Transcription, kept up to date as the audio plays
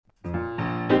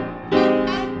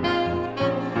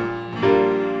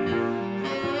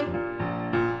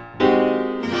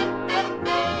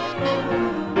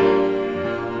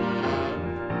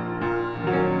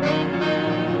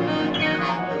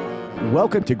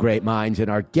Welcome to Great Minds, and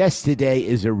our guest today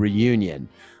is a reunion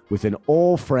with an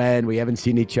old friend. We haven't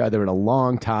seen each other in a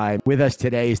long time. With us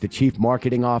today is the Chief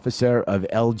Marketing Officer of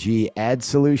LG Ad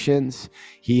Solutions.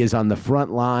 He is on the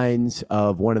front lines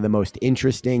of one of the most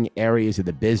interesting areas of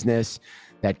the business,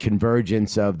 that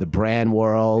convergence of the brand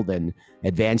world and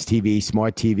advanced TV,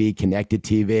 smart TV, connected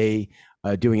TV,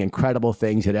 doing incredible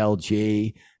things at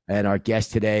LG. And our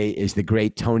guest today is the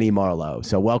great Tony Marlow.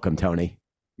 So welcome, Tony.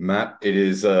 Matt, it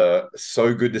is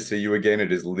so good to see you again.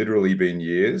 It has literally been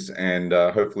years, and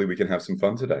hopefully we can have some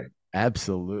fun today.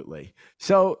 Absolutely.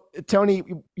 So, Tony,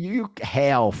 you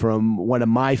hail from one of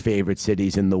my favorite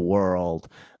cities in the world,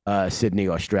 Sydney,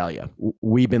 Australia.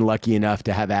 We've been lucky enough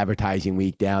to have Advertising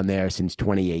Week down there since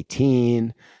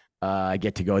 2018. I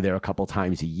get to go there a couple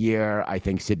times a year. I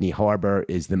think Sydney Harbor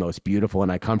is the most beautiful,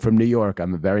 and I come from New York.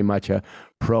 I'm very much a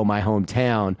pro my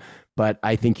hometown, but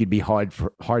I think you'd be hard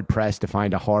pressed to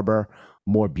find a harbor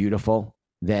more beautiful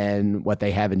than what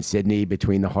they have in Sydney,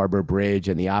 between the Harbor Bridge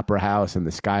and the Opera House and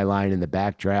the skyline and the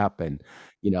backdrop. And,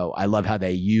 you know, I love how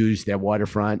they use their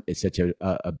waterfront. It's such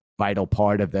a vital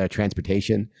part of the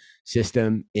transportation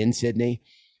system in Sydney.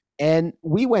 And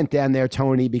we went down there,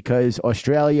 Tony, because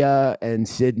Australia and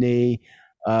Sydney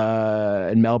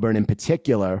and Melbourne in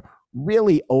particular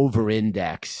really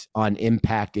over-index on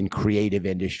impact in creative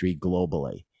industry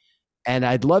globally. And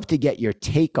I'd love to get your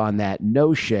take on that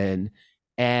notion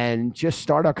and just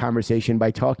start our conversation by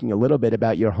talking a little bit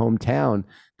about your hometown,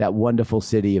 that wonderful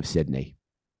city of Sydney.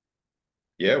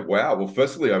 Yeah, wow. Well,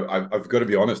 firstly, I've got to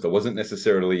be honest, I wasn't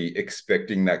necessarily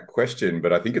expecting that question,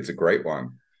 but I think it's a great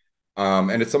one.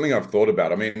 And it's something I've thought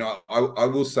about. I mean, I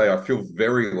will say I feel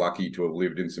very lucky to have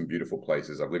lived in some beautiful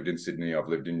places. I've lived in Sydney, I've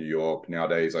lived in New York.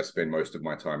 Nowadays, I spend most of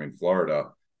my time in Florida,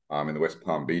 in the West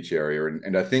Palm Beach area.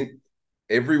 And I think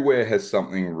everywhere has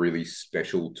something really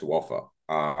special to offer.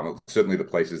 Certainly the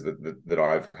places that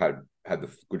I've had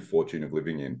the good fortune of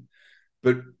living in.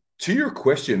 But to your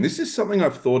question, this is something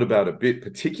I've thought about a bit,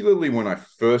 particularly when I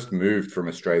first moved from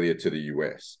Australia to the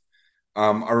US.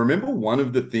 I remember one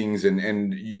of the things,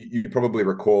 and you probably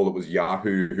recall, it was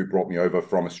Yahoo who brought me over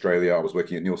from Australia. I was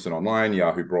working at Nielsen Online.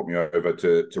 Yahoo brought me over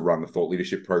to run the thought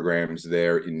leadership programs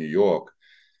there in New York.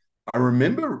 I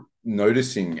remember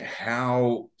noticing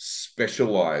how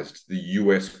specialized the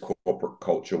US corporate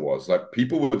culture was. Like,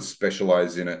 people would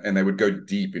specialize in it and they would go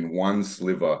deep in one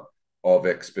sliver of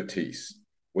expertise,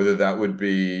 whether that would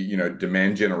be, you know,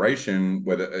 demand generation,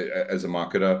 whether as a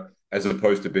marketer, as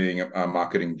opposed to being a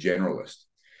marketing generalist.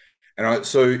 And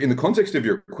so in the context of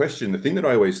your question, the thing that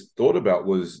I always thought about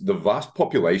was the vast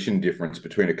population difference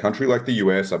between a country like the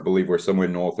US. I believe we're somewhere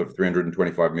north of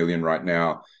 325 million right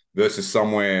now, versus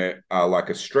somewhere like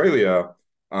Australia.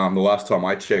 The last time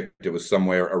I checked, it was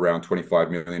somewhere around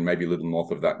 25 million, maybe a little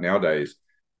north of that nowadays,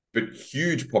 but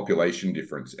huge population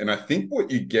difference. And I think what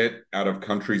you get out of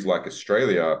countries like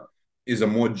Australia is a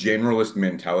more generalist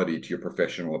mentality to your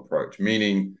professional approach,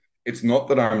 meaning it's not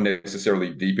that I'm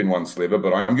necessarily deep in one sliver,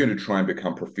 but I'm going to try and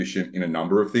become proficient in a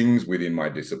number of things within my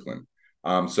discipline.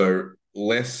 So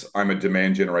less I'm a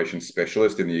demand generation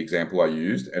specialist in the example I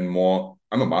used, and more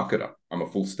I'm a marketer. I'm a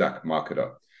full stack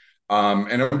marketer.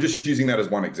 And I'm just using that as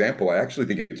one example. I actually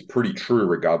think it's pretty true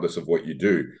regardless of what you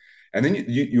do. And then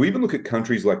you even look at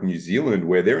countries like New Zealand,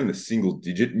 where they're in the single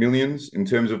digit millions in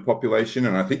terms of population.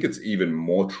 And I think it's even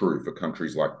more true for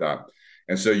countries like that.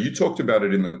 And so you talked about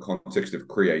it in the context of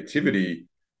creativity.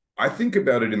 I think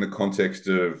about it in the context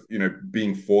of, you know,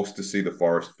 being forced to see the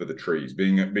forest for the trees,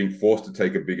 being forced to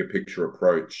take a bigger picture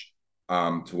approach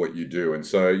to what you do. And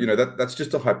so, you know, that's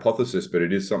just a hypothesis, but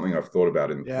it is something I've thought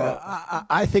about in the past.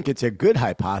 I think it's a good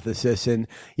hypothesis. And,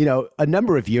 you know, a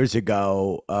number of years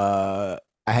ago, I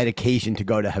had occasion to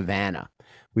go to Havana.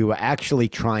 We were actually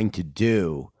trying to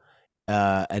do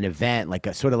an event, like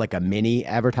a sort of like a mini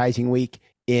advertising week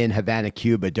in Havana,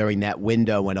 Cuba, during that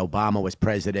window when Obama was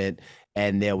president,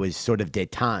 and there was sort of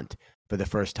detente for the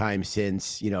first time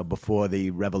since, you know, before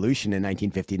the revolution in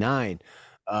 1959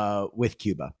 with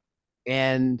Cuba.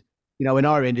 And, you know, in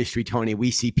our industry, Tony,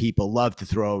 we see people love to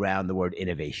throw around the word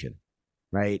innovation,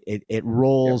 right? It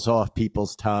rolls off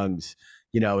people's tongues,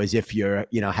 you know, as if you're,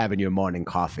 you know, having your morning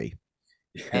coffee.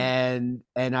 And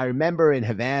I remember in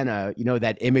Havana, you know,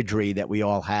 that imagery that we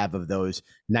all have of those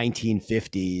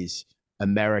 1950s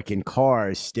American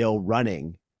cars still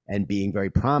running and being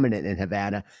very prominent in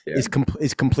Havana is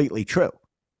completely true.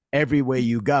 Everywhere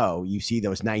you go, you see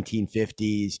those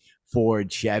 1950s Ford,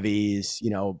 Chevys,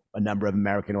 you know, a number of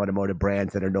American automotive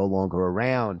brands that are no longer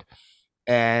around,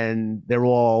 and they're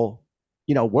all,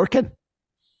 you know, working.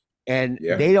 And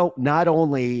they don't, not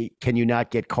only can you not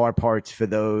get car parts for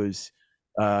those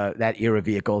that era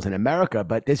vehicles in America,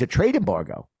 but there's a trade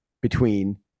embargo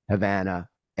between Havana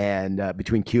and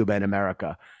between Cuba and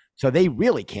America. So they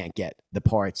really can't get the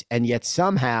parts. And yet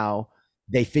somehow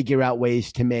they figure out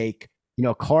ways to make,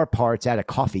 car parts out of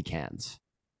coffee cans.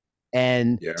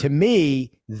 And Yeah. to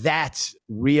me, that's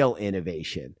real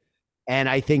innovation. And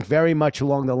I think very much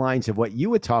along the lines of what you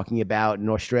were talking about in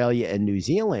Australia and New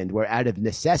Zealand, where out of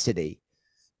necessity,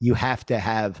 you have to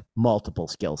have multiple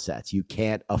skill sets. You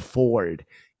can't afford,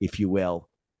 if you will,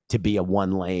 to be a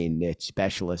one lane niche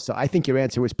specialist. So I think your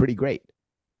answer was pretty great.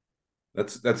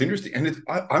 That's interesting, and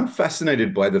I'm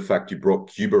fascinated by the fact you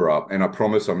brought Cuba up. And I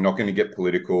promise I'm not going to get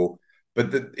political,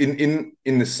 but in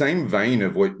the same vein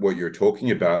of what you're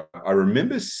talking about, I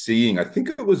remember seeing, I think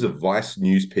it was a Vice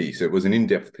news piece. It was an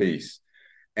in-depth piece,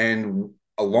 and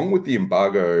along with the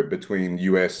embargo between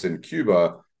US and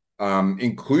Cuba,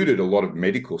 included a lot of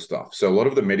medical stuff. So a lot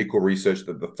of the medical research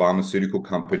that the pharmaceutical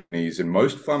companies, and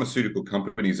most pharmaceutical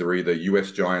companies are either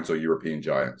US giants or European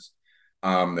giants.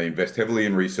 They invest heavily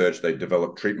in research. They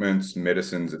develop treatments,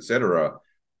 medicines, etc.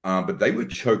 But they were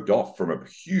choked off from a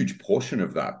huge portion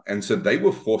of that. And so they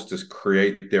were forced to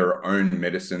create their own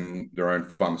medicine, their own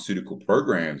pharmaceutical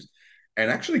programs.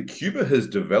 And actually, Cuba has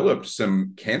developed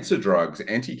some cancer drugs,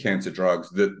 anti-cancer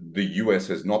drugs that the US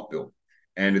has not built.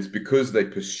 And it's because they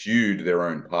pursued their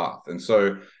own path. And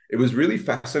so it was really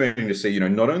fascinating to see,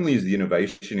 not only is the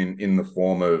innovation in the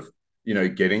form of,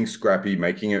 getting scrappy,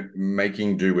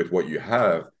 making do with what you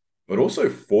have, but also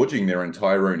forging their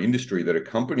entire own industry that a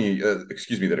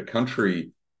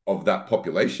country of that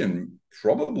population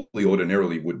probably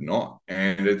ordinarily would not.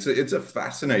 And it's a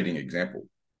fascinating example.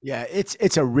 Yeah,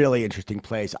 it's a really interesting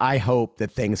place. I hope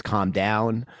that things calm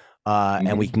down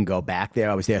and we Mm-hmm. can go back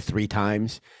there. I was there 3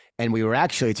 times. And we were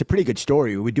actually, it's a pretty good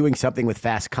story. We were doing something with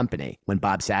Fast Company when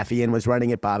Bob Safian was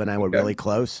running it. Bob and I were Okay. really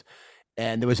close.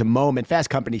 And there was a moment, Fast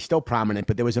Company still prominent,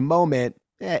 but there was a moment,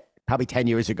 probably 10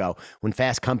 years ago, when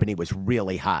Fast Company was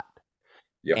really hot.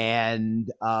 Yep.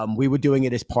 And we were doing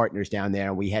it as partners down there.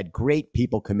 And we had great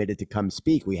people committed to come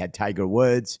speak. We had Tiger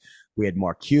Woods, we had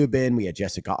Mark Cuban, we had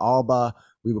Jessica Alba.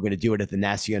 We were going to do it at the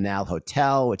Nacional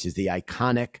Hotel, which is the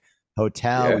iconic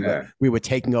hotel. Yeah. We were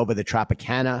taking over the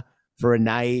Tropicana for a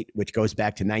night, which goes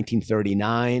back to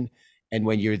 1939. And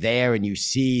when you're there and you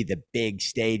see the big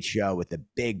stage show with the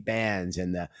big bands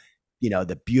and the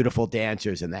beautiful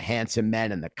dancers and the handsome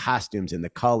men and the costumes and the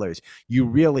colors, you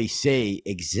really see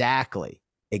exactly,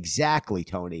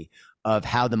 Tony, of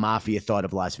how the mafia thought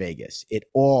of Las Vegas. It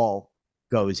all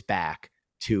goes back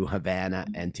to Havana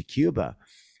and to Cuba.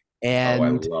 Oh, I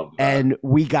And love that. and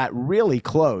we got really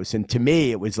close. And to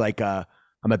me, it was like I'm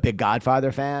a big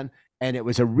Godfather fan, and it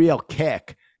was a real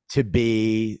kick to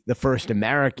be the first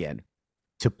American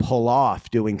to pull off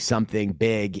doing something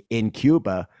big in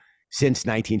Cuba since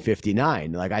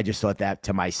 1959. Like I just thought that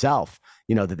to myself,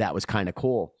 that was kind of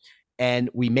cool. And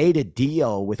we made a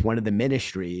deal with one of the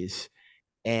ministries.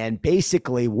 And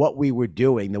basically, what we were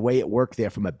doing, the way it worked there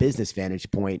from a business vantage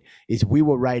point, is we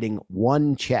were writing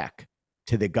one check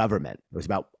to the government. It was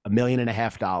about $1.5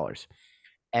 million.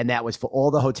 And that was for all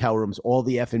the hotel rooms, all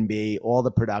the F&B, all the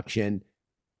production,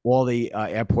 all the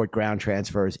airport ground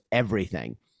transfers,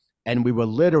 everything. And we were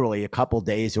literally a couple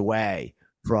days away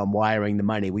from wiring the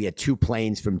money. We had 2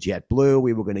 planes from JetBlue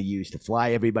we were going to use to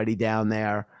fly everybody down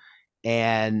there.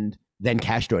 And then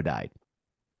Castro died,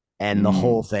 and the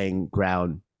whole Mm. thing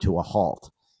ground to a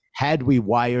halt. Had we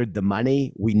wired the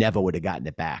money, we never would have gotten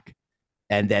it back.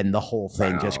 And then the whole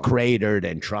thing just Wow. cratered,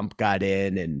 and Trump got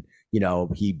in, and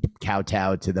he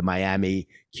kowtowed to the Miami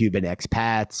Cuban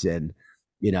expats, and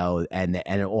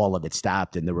and all of it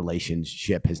stopped, and the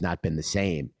relationship has not been the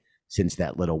same since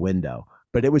that little window.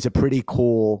 But it was a pretty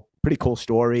cool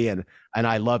story, and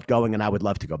I loved going, and I would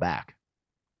love to go back.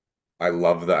 I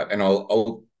love that, and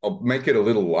I'll make it a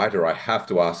little lighter. I have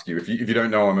to ask you, if you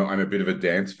don't know, I'm a bit of a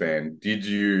dance fan. Did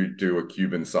you do a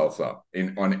Cuban salsa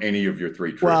on any of your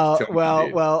 3 trips? Well, Tell me you well,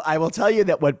 did. well. I will tell you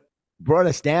that what brought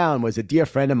us down was a dear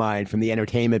friend of mine from the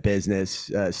entertainment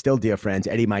business, still dear friends,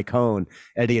 Eddie Micone.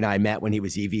 Eddie and I met when he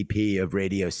was EVP of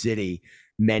Radio City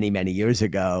many years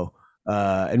ago,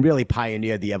 and really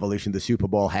pioneered the evolution of the Super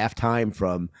Bowl halftime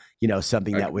from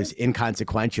something that Okay. was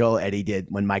inconsequential. Eddie did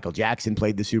when Michael Jackson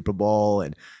played the Super Bowl,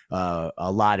 and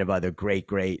a lot of other great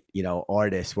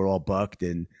artists were all booked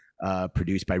and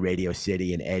produced by Radio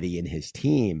City and Eddie and his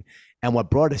team. And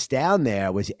what brought us down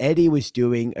there was Eddie was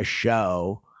doing a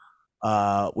show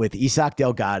with Isaac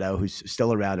Delgado, who's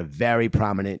still around, a very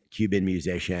prominent Cuban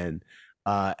musician,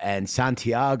 and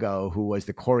Santiago, who was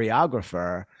the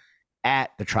choreographer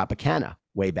at the Tropicana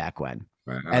way back when.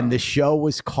 And the Wow. show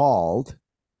was called,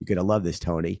 you're going to love this,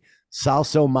 Tony,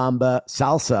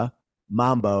 salsa,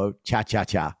 mambo, cha cha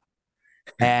cha.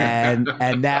 And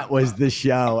that was the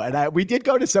show. And we did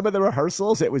go to some of the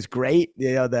rehearsals. It was great.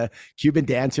 You know, the Cuban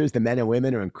dancers, the men and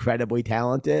women, are incredibly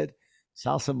talented.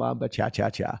 Salsa, mamba, cha cha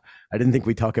cha. I didn't think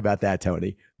we'd talk about that,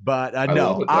 Tony. But I love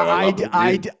no, it though. I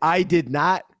love it. I did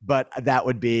not. But that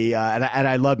would be, and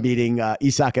I love meeting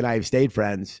Isak, and I have stayed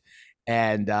friends,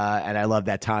 and I love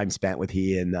that time spent with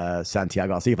he and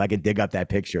Santiago. I'll see if I can dig up that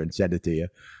picture and send it to you.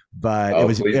 But Oh,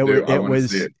 please do. I want to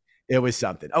see it. it was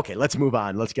something. Okay, let's move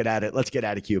on. Let's get at it. Let's get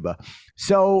out of Cuba.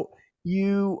 So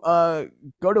you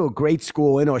go to a great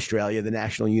school in Australia, the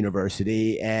National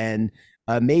University, and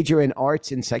major in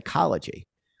arts and psychology.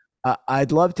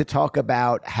 I'd love to talk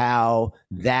about how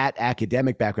that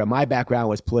academic background, my background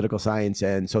was political science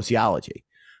and sociology,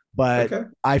 but Okay.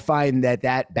 I find that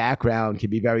that background can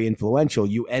be very influential.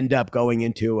 You end up going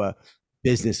into a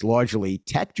business largely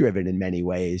tech driven in many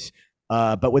ways,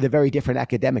 but with a very different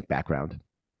academic background.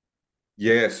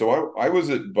 Yeah, so I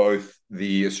was at both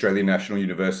the Australian National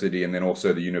University and then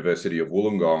also the University of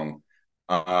Wollongong.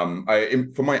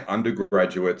 For my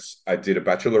undergraduates, I did a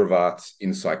Bachelor of Arts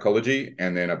in Psychology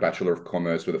and then a Bachelor of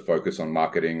Commerce with a focus on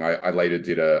marketing. I later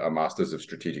did a Master's of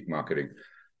Strategic Marketing.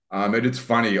 And it's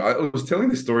funny, I was telling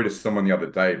this story to someone the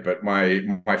other day, but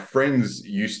my friends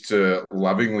used to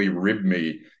lovingly rib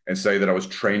me and say that I was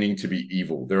training to be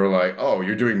evil. They were like, "Oh,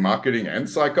 you're doing marketing and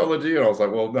psychology?" And I was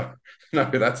like, "Well, no, no,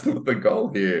 that's not the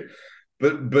goal here."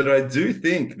 But I do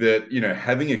think that,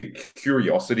 having a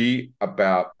curiosity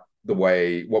about the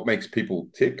way what makes people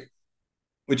tick,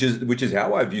 which is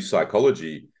how I view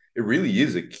psychology. It really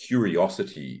is a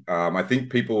curiosity. I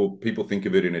think people think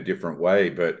of it in a different way,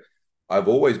 but I've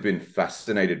always been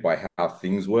fascinated by how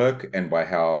things work and by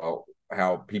how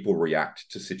people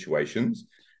react to situations.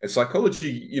 And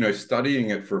psychology, studying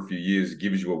it for a few years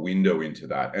gives you a window into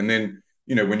that. And then,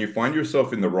 when you find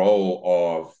yourself in the role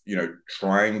of,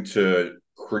 trying to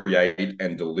create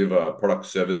and deliver product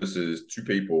services to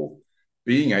people,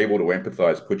 being able to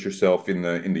empathize, put yourself in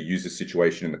the user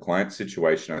situation, in the client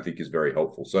situation, I think is very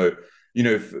helpful. So,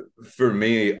 for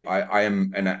me, I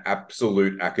am an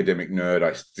absolute academic nerd.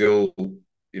 I still,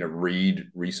 read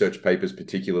research papers,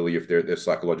 particularly if they're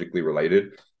psychologically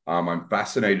related. I'm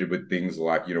fascinated with things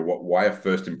like, why are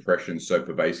first impressions so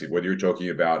pervasive? Whether you're talking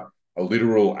about a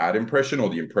literal ad impression or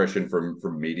the impression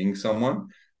from meeting someone,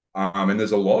 and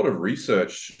there's a lot of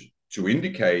research to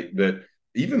indicate that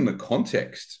even the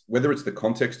context, whether it's the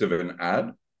context of an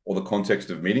ad or the context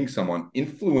of meeting someone,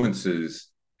 influences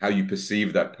how you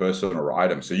perceive that person or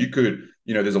item. So you could,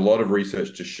 there's a lot of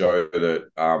research to show that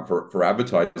for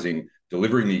advertising,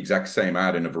 delivering the exact same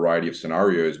ad in a variety of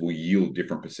scenarios will yield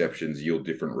different perceptions, yield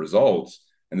different results.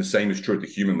 And the same is true at the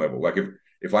human level. Like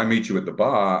if I meet you at the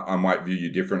bar, I might view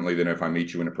you differently than if I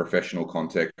meet you in a professional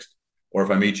context, or if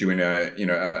I meet you in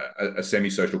a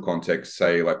semi-social context,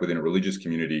 say like within a religious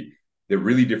community. They're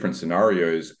really different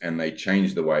scenarios and they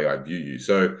change the way I view you.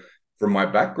 So from my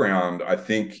background, I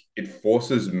think it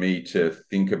forces me to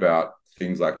think about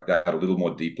things like that a little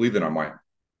more deeply than I might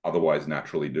otherwise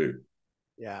naturally do.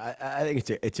 Yeah, I think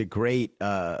it's a great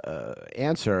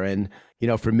answer, and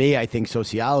for me, I think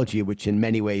sociology, which in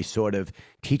many ways sort of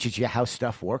teaches you how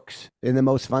stuff works in the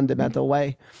most fundamental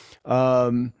way,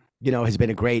 has been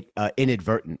a great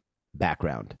inadvertent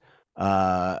background,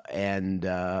 and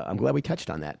I'm glad we touched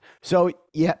on that. So,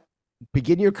 yeah,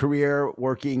 begin your career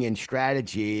working in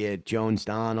strategy at Jones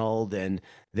Donald, and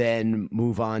then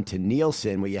move on to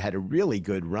Nielsen, where you had a really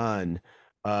good run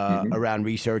Mm-hmm. around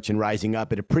research and rising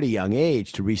up at a pretty young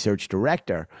age to research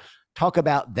director. Talk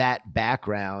about that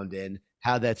background and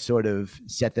how that sort of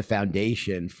set the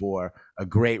foundation for a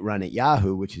great run at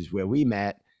Yahoo, which is where we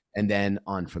met, and then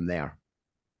on from there.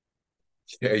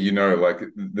 Yeah, like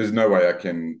there's no way I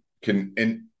can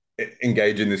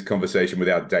engage in this conversation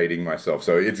without dating myself.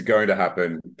 So it's going to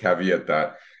happen. Caveat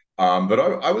that. But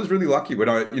I was really lucky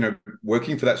when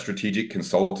working for that strategic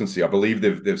consultancy. I believe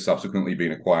they've subsequently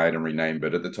been acquired and renamed,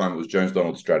 but at the time it was Jones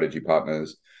Donald Strategy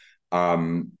Partners.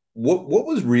 What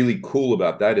was really cool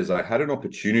about that is I had an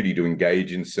opportunity to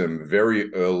engage in some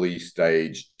very early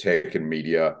stage tech and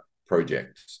media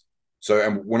projects. So,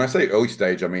 and when I say early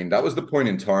stage, I mean that was the point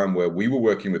in time where we were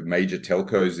working with major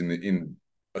telcos in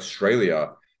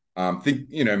Australia. Think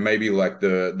maybe like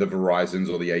the Verizons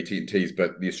or the AT&Ts,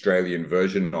 but the Australian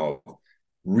version of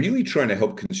really trying to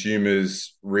help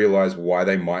consumers realize why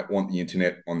they might want the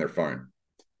internet on their phone,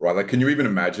 right? Like, can you even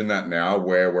imagine that now,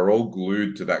 where we're all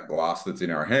glued to that glass that's in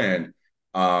our hand?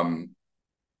 Then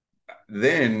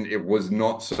it was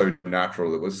not so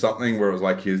natural. It was something where it was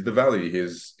like, here's the value,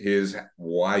 here's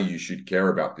why you should care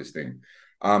about this thing.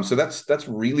 So that's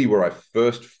really where I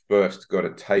first got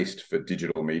a taste for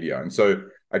digital media. And so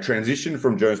I transitioned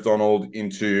from Jones Donald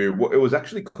into what it was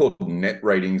actually called Net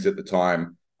Ratings at the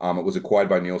time. It was acquired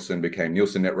by Nielsen, became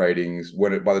Nielsen Net Ratings. By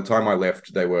the time I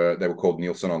left, they were called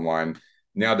Nielsen Online.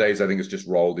 Nowadays, I think it's just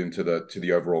rolled into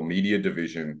the overall media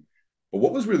division. But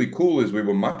what was really cool is we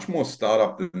were much more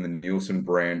startup than the Nielsen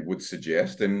brand would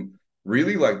suggest. And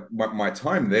really, like my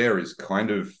time there is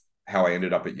kind of how I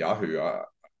ended up at Yahoo.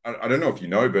 I don't know if you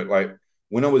know, but like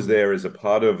when I was there as a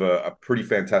part of a pretty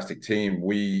fantastic team,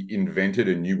 we invented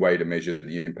a new way to measure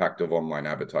the impact of online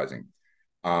advertising.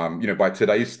 By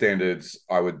today's standards,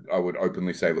 I would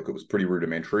openly say, look, it was pretty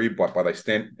rudimentary, but by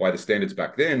the standards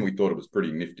back then, we thought it was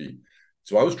pretty nifty.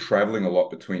 So I was traveling a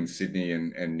lot between Sydney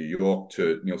and New York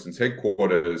to Nielsen's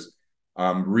headquarters,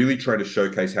 really trying to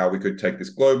showcase how we could take this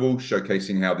global,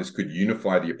 showcasing how this could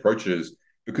unify the approaches.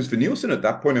 Because for Nielsen at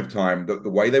that point of time, the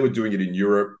way they were doing it in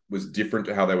Europe was different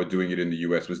to how they were doing it in the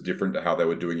US, was different to how they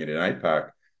were doing it in APAC.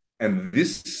 And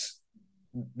this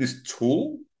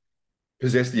tool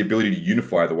possessed the ability to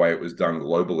unify the way it was done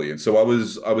globally. And so I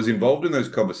was involved in those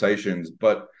conversations,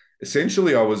 but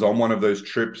essentially I was on one of those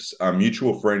trips. A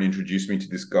mutual friend introduced me to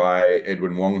this guy,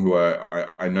 Edwin Wong, who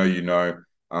I know you know,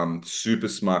 super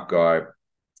smart guy.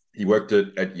 He worked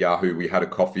at Yahoo. We had a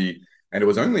coffee, and it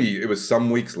was some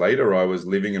weeks later I was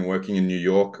living and working in New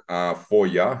York for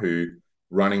Yahoo,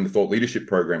 running the thought leadership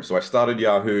program. So I started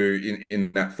Yahoo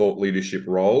in that thought leadership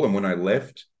role, and when I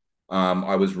left,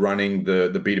 I was running the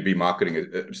B2B marketing.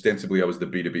 Ostensibly, I was the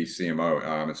B2B CMO.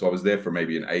 And so I was there for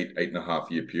maybe an eight and a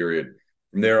half year period.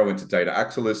 From there, I went to Data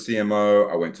Axle as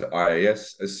CMO. I went to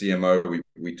IAS as CMO.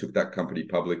 We took that company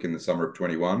public in the summer of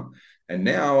 21. And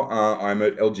now I'm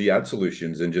at LG Ad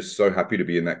Solutions and just so happy to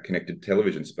be in that connected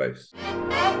television space.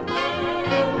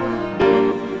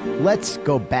 Let's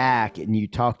go back, and you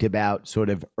talked about sort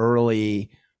of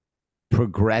early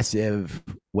progressive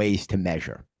ways to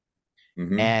measure.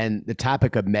 Mm-hmm. And the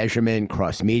topic of measurement,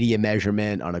 cross-media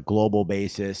measurement on a global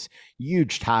basis,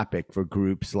 huge topic for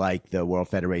groups like the World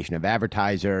Federation of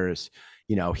Advertisers,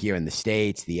 here in the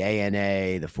States, the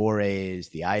ANA, the 4As,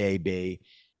 the IAB.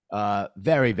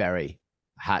 Very, very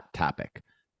hot topic.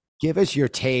 Give us your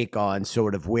take on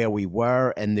sort of where we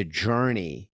were and the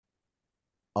journey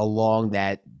along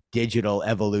that digital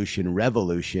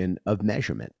revolution of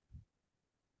measurement.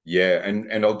 Yeah,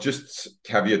 and I'll just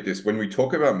caveat this. When we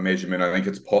talk about measurement, I think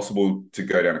it's possible to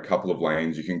go down a couple of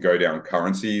lanes. You can go down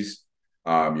currencies,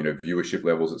 viewership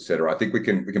levels, etc. I think we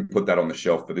can put that on the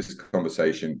shelf for this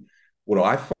conversation. What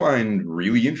I find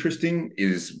really interesting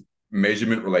is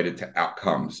measurement related to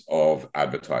outcomes of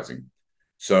advertising.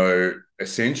 So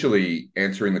essentially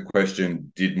answering the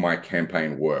question, did my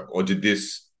campaign work? Or did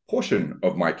this portion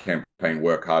of my campaign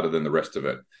work harder than the rest of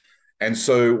it? And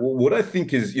so what I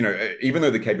think is, even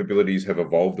though the capabilities have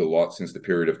evolved a lot since the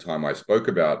period of time I spoke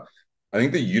about, I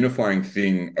think the unifying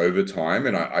thing over time,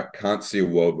 and I can't see a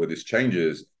world where this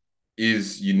changes,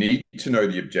 is you need to know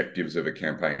the objectives of a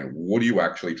campaign. What are you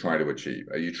actually trying to achieve?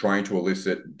 Are you trying to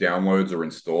elicit downloads or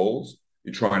installs?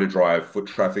 You're trying to drive foot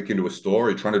traffic into a store?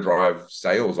 Are you trying to drive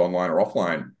sales online or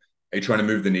offline? Are you trying to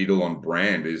move the needle on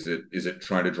brand? Is it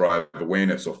trying to drive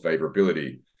awareness or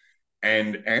favorability?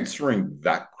 And answering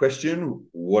that question,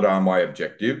 what are my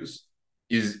objectives,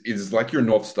 is like your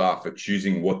North Star for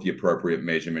choosing what the appropriate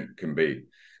measurement can be.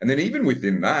 And then even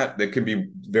within that, there can be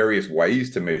various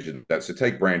ways to measure that. So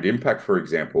take brand impact, for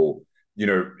example.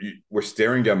 We're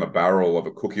staring down the barrel of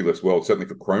a cookieless world, certainly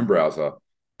for Chrome browser.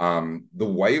 The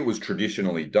way it was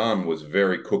traditionally done was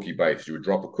very cookie-based. You would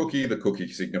drop a cookie, the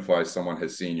cookie signifies someone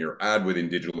has seen your ad within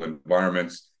digital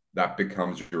environments. That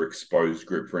becomes your exposed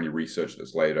group for any research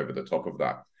that's laid over the top of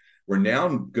that. We're now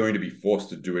going to be forced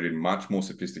to do it in much more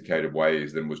sophisticated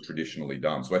ways than was traditionally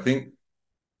done. So I think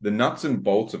the nuts and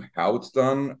bolts of how it's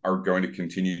done are going to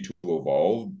continue to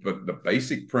evolve. But the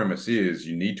basic premise is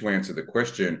you need to answer the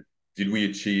question, did we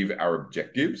achieve our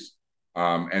objectives?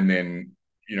 And then,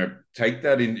 take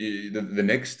that in. The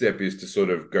next step is to sort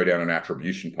of go down an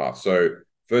attribution path. So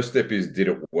first step is, did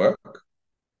it work?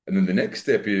 And then the next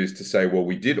step is to say, well,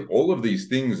 we did all of these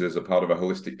things as a part of a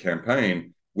holistic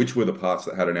campaign. Which were the parts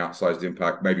that had an outsized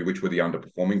impact? Maybe which were the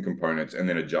underperforming components, and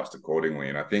then adjust accordingly.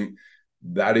 And I think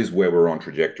that is where we're on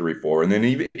trajectory for. And then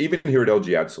even here at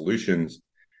LG Ad Solutions,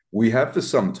 we have for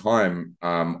some time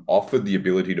offered the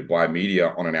ability to buy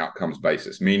media on an outcomes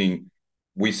basis, meaning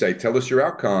we say, tell us your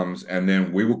outcomes, and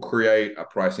then we will create a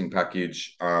pricing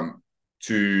package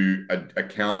to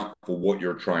account for what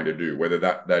you're trying to do, whether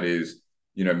that is,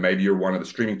 maybe you're one of the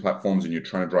streaming platforms and you're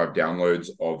trying to drive downloads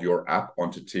of your app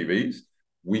onto TVs.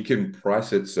 we can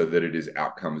price it so that it is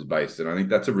outcomes based. And I think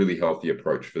that's a really healthy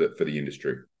approach for the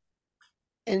industry.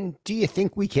 And do you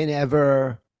think we can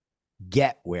ever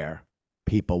get where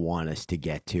people want us to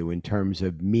get to in terms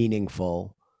of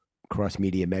meaningful cross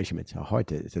media measurements?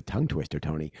 It's a tongue twister,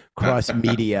 Tony. Cross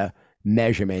media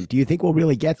measurement. Do you think we'll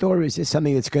really get there, or is this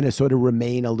something that's going to sort of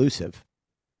remain elusive?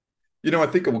 I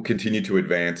think it will continue to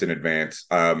advance and advance.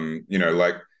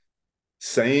 Like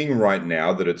saying right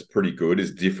now that it's pretty good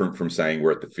is different from saying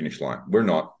we're at the finish line. We're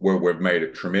not. We've made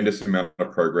a tremendous amount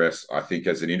of progress. I think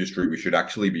as an industry, we should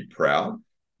actually be proud,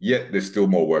 yet there's still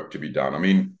more work to be done. I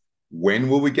mean, when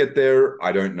will we get there?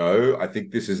 I don't know. I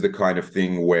think this is the kind of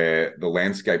thing where the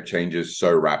landscape changes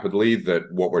so rapidly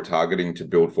that what we're targeting to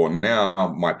build for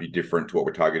now might be different to what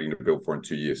we're targeting to build for in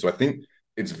 2 years. So I think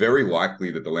it's very likely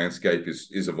that the landscape is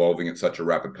evolving at such a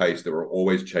rapid pace that we're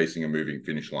always chasing a moving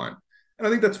finish line. And I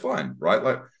think that's fine, right?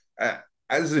 Like,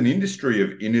 as an industry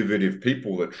of innovative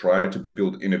people that try to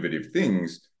build innovative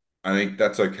things, I think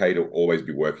that's okay to always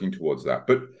be working towards that.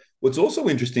 But what's also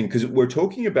interesting, because we're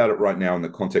talking about it right now in the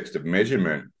context of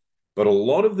measurement, but a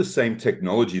lot of the same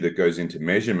technology that goes into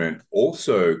measurement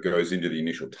also goes into the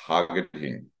initial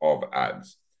targeting of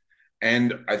ads.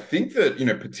 And I think that,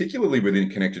 particularly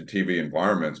within connected TV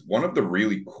environments, one of the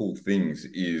really cool things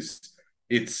is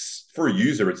it's for a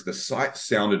user, it's the sight,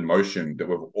 sound, and motion that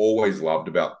we've always loved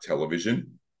about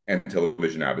television and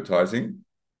television advertising.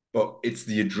 But it's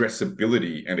the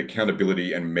addressability and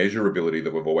accountability and measurability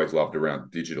that we've always loved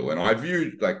around digital. And I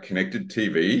view like connected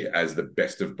TV as the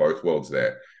best of both worlds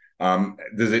there.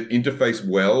 Does it interface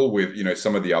well with,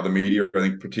 some of the other media? I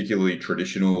think particularly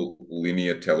traditional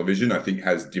linear television, I think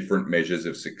has different measures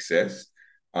of success.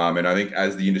 And I think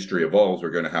as the industry evolves,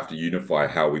 we're going to have to unify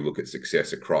how we look at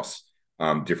success across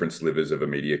different slivers of a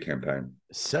media campaign.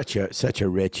 Such a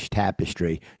rich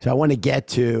tapestry. So I want to get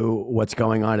to what's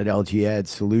going on at LG Ad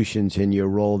Solutions in your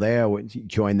role there. You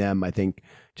joined them, I think,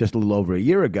 just a little over a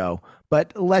year ago.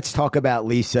 But let's talk about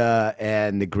Lisa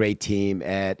and the great team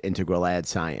at Integral Ad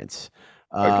Science.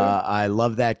 Okay. I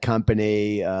love that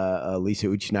company. Lisa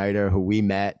Uchschneider, who we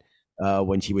met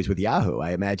when she was with Yahoo.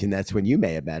 I imagine that's when you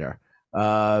may have met her.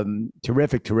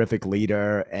 Terrific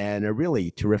leader and a really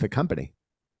terrific company.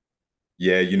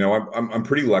 Yeah, I'm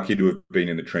pretty lucky to have been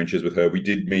in the trenches with her. We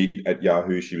did meet at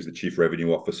Yahoo. She was the chief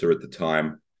revenue officer at the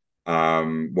time,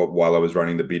 while I was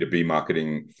running the B2B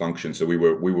marketing function. So we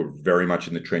were very much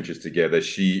in the trenches together.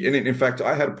 And in fact,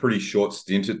 I had a pretty short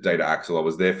stint at Data Axle. I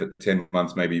was there for 10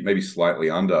 months, maybe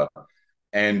slightly under.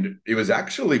 And it was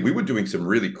actually, we were doing some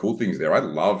really cool things there. I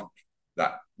loved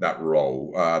that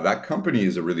role. That company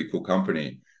is a really cool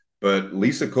company. But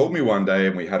Lisa called me one day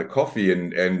and we had a coffee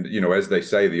and as they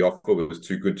say, the offer was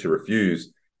too good to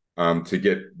refuse, to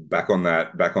get back on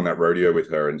that rodeo with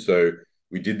her. And so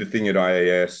we did the thing at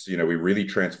IAS. We really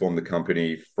transformed the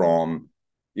company from,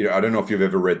 I don't know if you've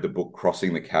ever read the book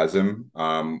Crossing the Chasm,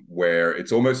 where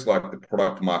it's almost like the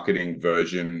product marketing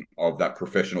version of that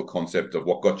professional concept of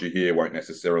what got you here won't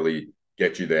necessarily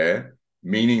get you there,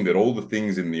 meaning that all the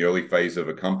things in the early phase of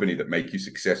a company that make you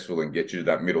successful and get you to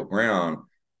that middle ground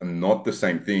are not the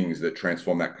same things that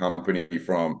transform that company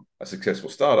from a successful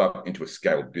startup into a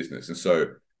scaled business. And so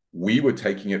we were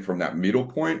taking it from that middle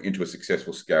point into a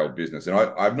successful scaled business. And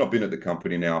I've not been at the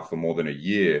company now for more than a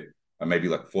year, maybe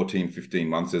like 14, 15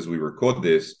 months as we record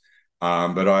this.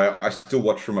 But I still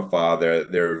watch from afar.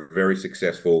 They're very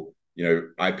successful.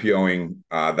 IPOing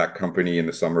that company in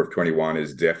the summer of 21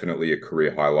 is definitely a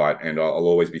career highlight. And I'll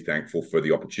always be thankful for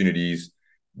the opportunities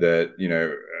that,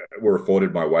 were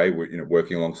afforded my way,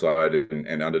 working alongside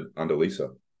and under Lisa.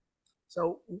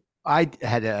 So I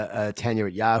had a tenure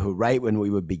at Yahoo right when we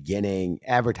were beginning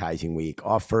Advertising Week.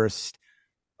 Our first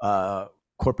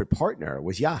corporate partner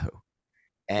was Yahoo.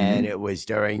 And it was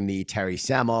during the Terry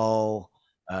Semel,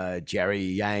 Jerry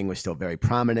Yang was still very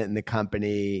prominent in the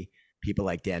company, people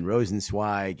like Dan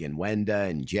Rosenzweig and Wenda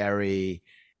and Jerry.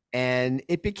 And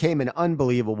it became an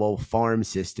unbelievable farm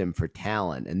system for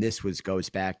talent. And this goes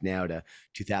back now to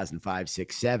 2005,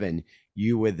 6, 7.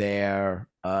 You were there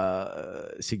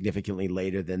significantly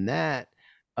later than that.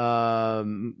 Well,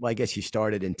 I guess you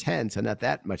started in 10, so not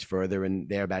that much further, and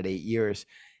there about 8 years.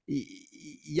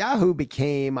 Yahoo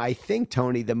became, I think,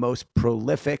 Tony, the most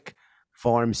prolific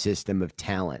farm system of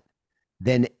talent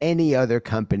than any other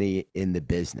company in the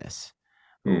business.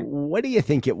 What do you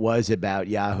think it was about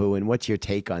Yahoo, and what's your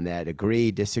take on that?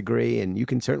 Agree, disagree? And you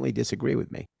can certainly disagree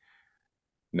with me.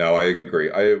 No, I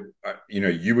agree.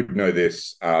 You would know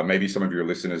this. Maybe some of your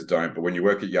listeners don't, but when you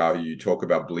work at Yahoo, you talk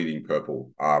about bleeding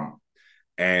purple.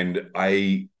 And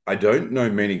I don't know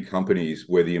many companies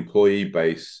where the employee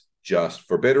base just,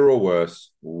 for better or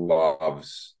worse,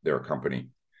 loves their company.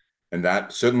 And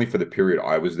that, certainly for the period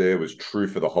I was there, was true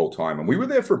for the whole time. And we were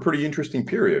there for a pretty interesting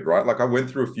period, right? Like, I went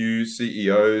through a few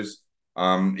CEOs,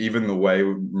 even the way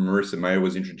Marissa Mayer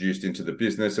was introduced into the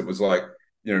business, it was like,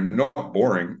 not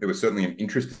boring. It was certainly an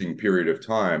interesting period of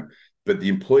time, but the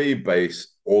employee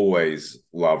base always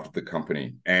loved the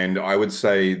company. And I would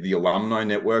say the alumni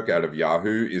network out of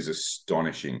Yahoo is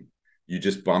astonishing. You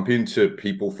just bump into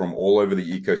people from all over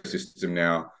the ecosystem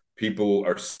now. People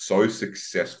are so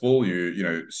successful.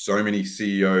 So many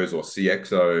CEOs or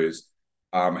CXOs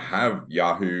have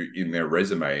Yahoo in their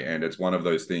resume, and it's one of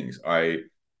those things.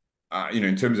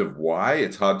 In terms of why,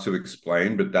 it's hard to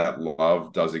explain, but that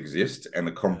love does exist, and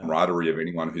the camaraderie of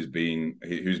anyone who's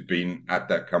been at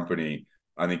that company,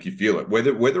 I think you feel it,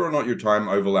 whether or not your time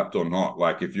overlapped or not.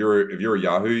 Like, if you're a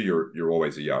Yahoo, you're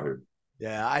always a Yahoo.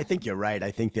 Yeah, I think you're right.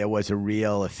 I think there was a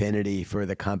real affinity for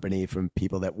the company from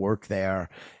people that work there.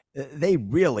 They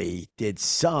really did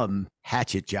some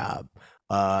hatchet job.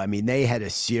 I mean, they had a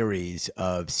series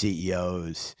of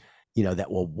CEOs,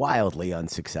 that were wildly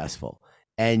unsuccessful,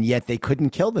 and yet they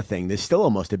couldn't kill the thing. There's still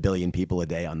almost 1 billion people a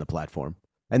day on the platform.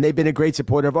 And they've been a great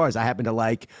supporter of ours. I happen to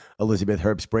like Elizabeth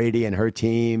Herbst Brady and her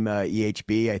team.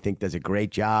 EHB, I think, does a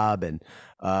great job, and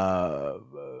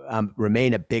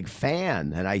remain a big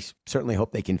fan. And I certainly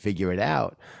hope they can figure it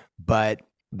out. But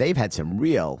they've had some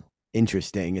real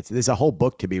interesting. There's a whole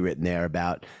book to be written there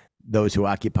about those who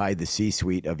occupied the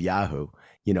C-suite of Yahoo.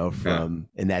 From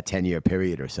in that 10-year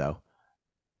period or so.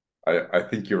 I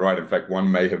think you're right. In fact,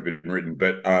 one may have been written,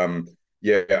 but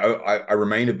yeah, I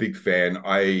remain a big fan.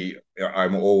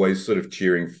 I'm always sort of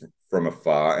cheering from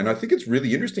afar, and I think it's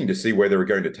really interesting to see where they're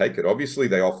going to take it. Obviously,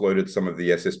 they offloaded some of the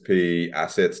SSP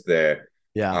assets there,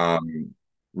 Yeah,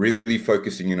 really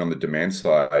focusing in on the demand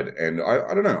side. And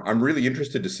I don't know. I'm really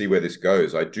interested to see where this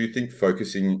goes. I do think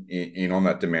focusing in on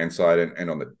that demand side and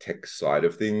on the tech side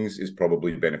of things is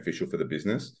probably beneficial for the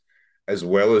business, as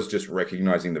well as just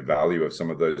recognizing the value of some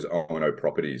of those O&O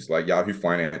properties. Like, Yahoo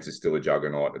Finance is still a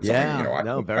juggernaut. It's something, yeah,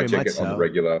 no, I very check much it on the so.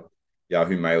 regular.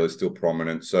 Yahoo Mail is still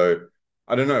prominent. So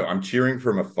I don't know. I'm cheering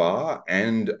from afar,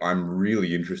 and I'm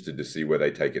really interested to see where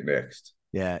they take it next.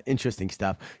 Yeah, interesting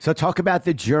stuff. So talk about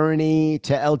the journey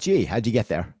to LG. How'd you get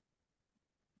there?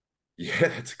 Yeah,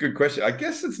 that's a good question. I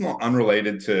guess it's not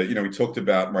unrelated to, we talked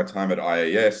about my time at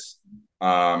IAS.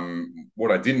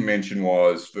 What I didn't mention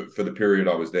was, for the period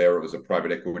I was there, it was a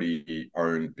private equity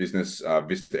owned business,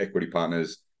 Vista Equity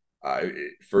Partners.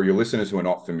 For your listeners who are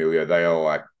not familiar, they are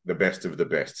like the best of the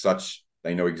best.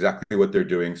 They know exactly what they're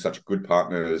doing, such good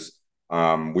partners.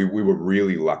 We were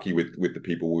really lucky with the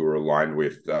people we were aligned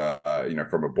with,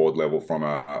 from a board level, from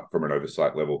an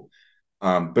oversight level.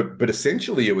 But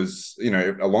essentially, it was,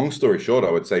 a long story short,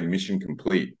 I would say mission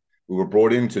complete. We were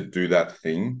brought in to do that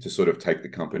thing, to sort of take the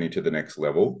company to the next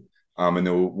level. And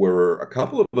there were a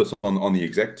couple of us on the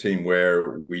exec team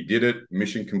where we did it,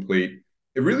 mission complete.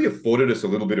 It really afforded us a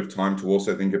little bit of time to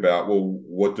also think about, well,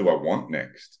 what do I want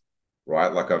next?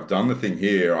 Right? Like, I've done the thing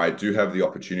here. I do have the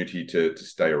opportunity to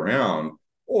stay around,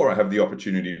 or I have the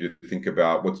opportunity to think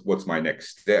about what's my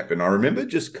next step. And I remember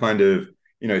just kind of,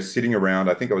 sitting around.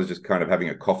 I think I was just kind of having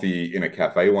a coffee in a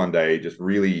cafe one day, just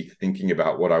really thinking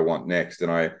about what I want next.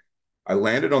 And I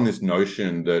landed on this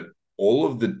notion that all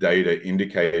of the data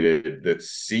indicated that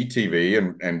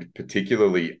CTV, and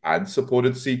particularly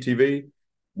ad-supported CTV,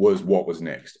 was what was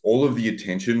next. All of the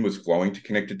attention was flowing to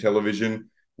connected television.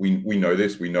 We know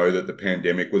this. We know that the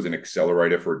pandemic was an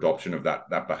accelerator for adoption of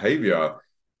that behavior.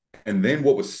 And then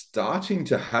what was starting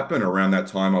to happen around that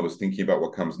time, I was thinking about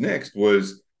what comes next,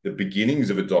 was the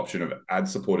beginnings of adoption of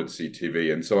ad-supported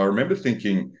CTV. And so I remember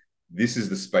thinking, this is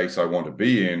the space I want to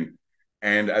be in.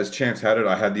 And as chance had it,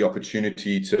 I had the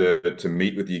opportunity to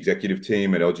meet with the executive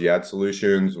team at LG Ad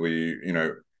Solutions. We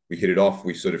hit it off.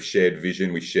 We sort of shared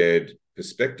vision. We shared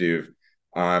perspective.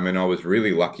 And I was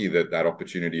really lucky that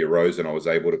opportunity arose, and I was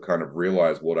able to kind of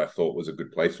realize what I thought was a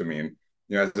good place for me. And,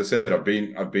 as I said,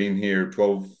 I've been here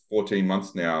 12, 14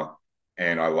 months now,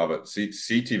 and I love it.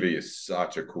 CTV is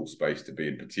such a cool space to be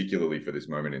in, particularly for this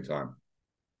moment in time.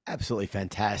 Absolutely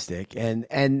fantastic. And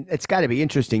it's got to be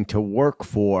interesting to work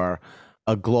for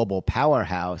a global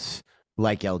powerhouse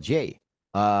like LG.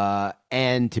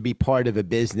 And to be part of a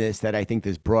business that I think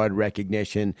this broad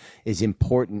recognition is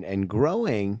important and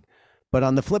growing, but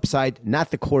on the flip side,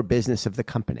 not the core business of the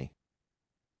company.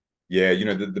 Yeah,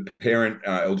 the parent,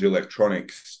 LG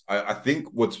Electronics, I think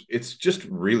it's just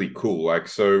really cool. Like,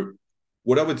 so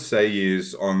what I would say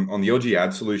is, on the LG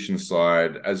Ad Solutions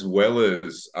side, as well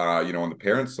as, on the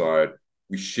parent side,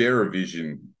 we share a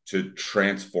vision to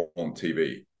transform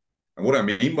TV. And what I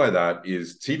mean by that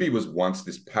is TV was once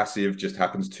this passive, just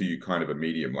happens to you kind of a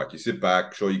medium. Like you sit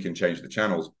back, sure, you can change the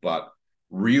channels, but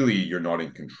really you're not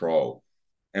in control.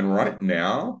 And right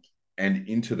now and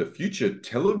into the future,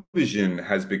 television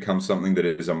has become something that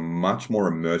is a much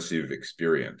more immersive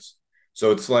experience. So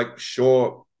it's like,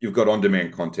 sure, you've got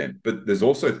on-demand content, but there's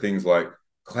also things like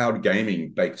cloud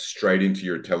gaming baked straight into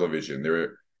your television.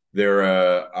 There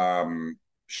are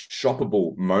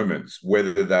shoppable moments,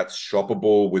 whether that's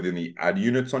shoppable within the ad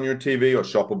units on your TV or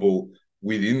shoppable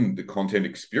within the content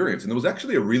experience. And there was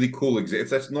actually a really cool example.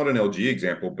 That's not an LG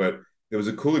example, but there was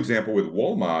a cool example with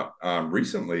Walmart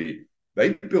recently.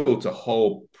 They built a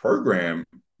whole program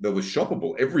that was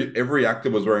shoppable. Every actor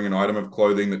was wearing an item of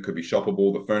clothing that could be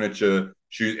shoppable, the furniture,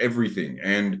 shoes, everything.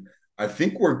 And I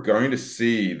think we're going to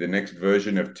see the next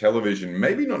version of television,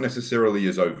 maybe not necessarily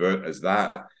as overt as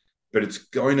that, but it's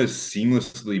going to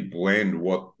seamlessly blend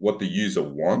what the user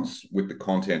wants with the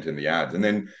content and the ads. And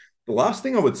then the last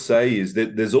thing I would say is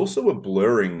that there's also a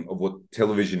blurring of what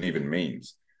television even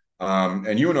means.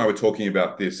 And you and I were talking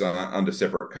about this under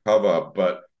separate cover,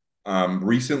 but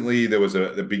recently there was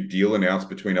a big deal announced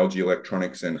between LG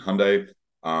Electronics and Hyundai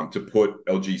to put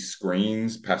LG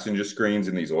screens, passenger screens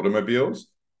in these automobiles.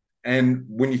 And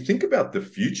when you think about the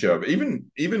future, even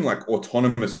like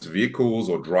autonomous vehicles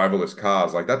or driverless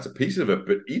cars, like that's a piece of it.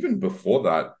 But even before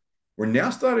that, we're now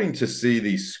starting to see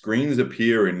these screens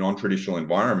appear in non-traditional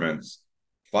environments,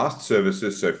 fast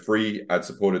services, so free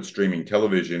ad-supported streaming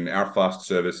television. Our fast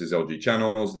service is LG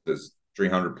channels. There's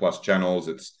 300 plus channels.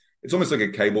 It's almost like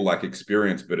a cable-like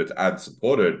experience, but it's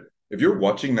ad-supported. If you're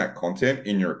watching that content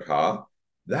in your car,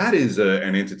 that is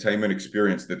an entertainment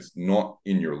experience that's not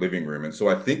in your living room. And so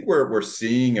I think we're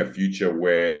seeing a future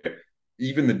where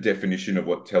even the definition of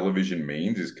what television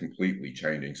means is completely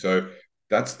changing. So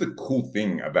that's the cool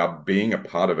thing about being a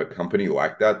part of a company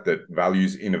like that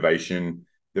values innovation,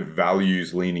 that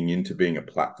values leaning into being a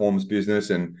platforms business,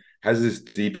 and has this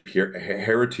deep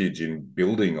heritage in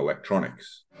building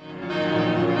electronics.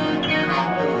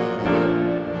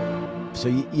 So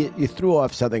you threw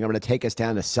off something. I'm going to take us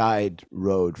down a side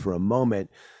road for a moment.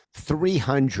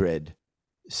 300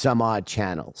 some odd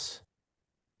channels.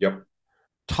 Yep.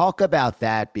 Talk about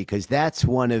that, because that's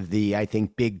one of the, I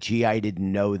think, big G, I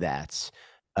didn't know that's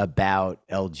about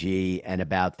LG and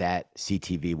about that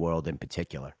CTV world in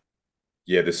particular.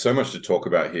 Yeah, there's so much to talk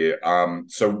about here.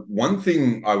 So one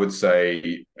thing I would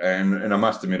say, and I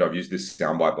must admit I've used this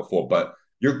soundbite before, but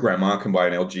your grandma can buy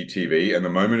an LG TV, and the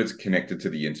moment it's connected to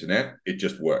the internet, it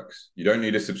just works. You don't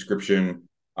need a subscription.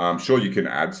 Sure, you can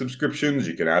add subscriptions,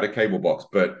 you can add a cable box,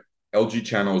 but LG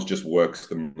channels just works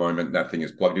the moment that thing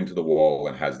is plugged into the wall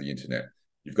and has the internet.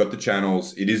 You've got the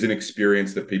channels. It is an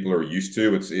experience that people are used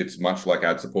to. It's much like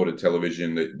ad-supported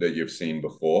television that you've seen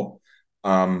before,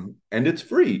 and it's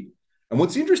free. And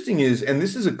what's interesting is, and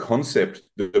this is a concept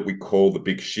that we call the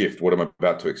big shift, what I'm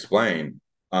about to explain.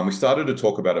 We started to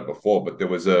talk about it before, but there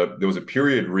was a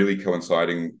period really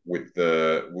coinciding with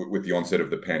the onset of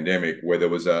the pandemic where there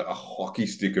was a hockey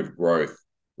stick of growth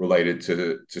related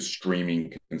to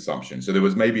streaming consumption. So there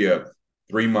was maybe a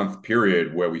 3-month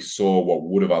period where we saw what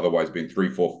would have otherwise been 3,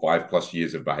 4, 5+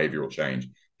 years of behavioral change.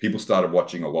 People started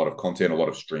watching a lot of content, a lot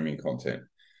of streaming content.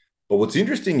 But what's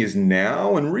interesting is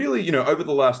now, and really, over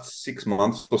the last 6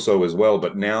 months or so as well,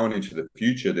 but now and into the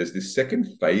future, there's this second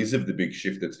phase of the big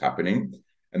shift that's happening.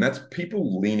 And that's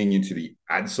people leaning into the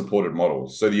ad-supported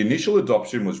models. So the initial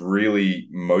adoption was really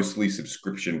mostly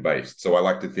subscription-based. So I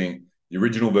like to think the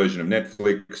original version of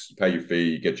Netflix, pay your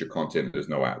fee, you get your content, there's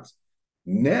no ads.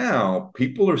 Now,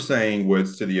 people are saying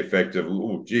words to the effect of,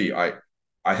 oh, gee, I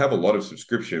have a lot of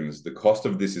subscriptions. The cost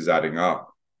of this is adding up.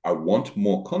 I want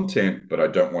more content, but I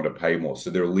don't want to pay more. So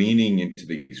they're leaning into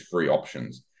these free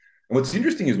options. And what's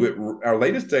interesting is our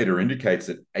latest data indicates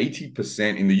that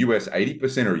 80% in the US,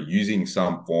 80% are using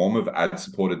some form of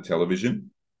ad-supported television.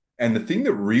 And the thing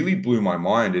that really blew my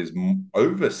mind is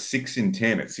over 6 in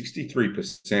 10, at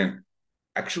 63%,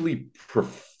 actually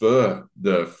prefer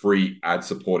the free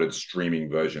ad-supported streaming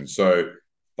version. So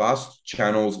fast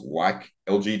channels like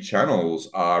LG channels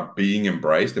are being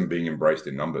embraced and being embraced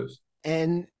in numbers.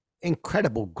 And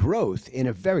incredible growth in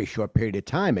a very short period of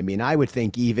time. I mean, I would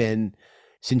think even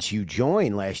since you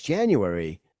joined last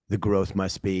January, the growth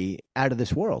must be out of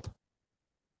this world.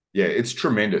 Yeah, it's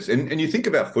tremendous. And you think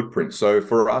about footprint. So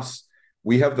for us,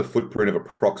 we have the footprint of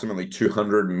approximately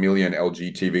 200 million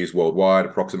LG TVs worldwide,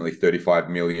 approximately 35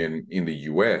 million in the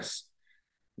US.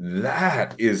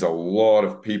 That is a lot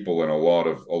of people and a lot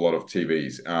of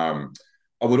TVs.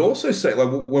 I would also say,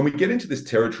 like, when we get into this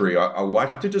territory, I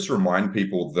like to just remind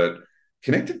people that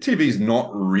connected TV is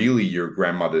not really your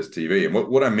grandmother's TV. And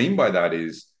what I mean by that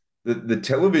is the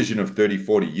television of 30,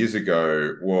 40 years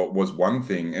ago was one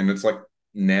thing. And it's like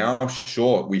now,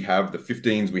 sure, we have the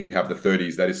 15s, we have the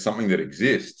 30s. That is something that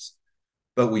exists.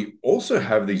 But we also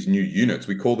have these new units.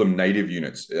 We call them native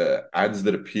units, ads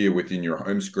that appear within your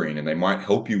home screen, and they might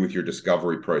help you with your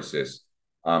discovery process.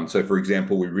 So, for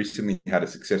example, we recently had a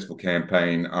successful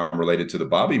campaign related to the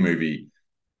Barbie movie.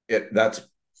 That's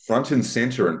front and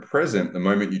center and present the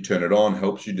moment you turn it on,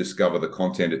 helps you discover the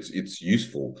content. It's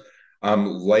useful.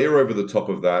 Layer over the top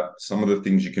of that some of the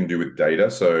things you can do with data.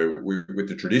 So with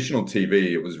the traditional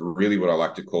TV, it was really what I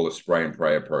like to call a spray and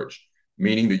pray approach,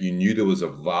 meaning that you knew there was a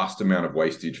vast amount of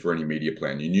wastage for any media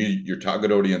plan. You knew your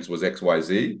target audience was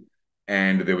XYZ,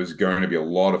 and there was going to be a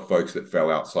lot of folks that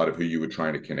fell outside of who you were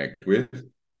trying to connect with.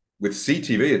 With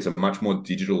CTV, it's a much more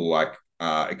digital-like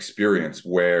experience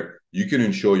where you can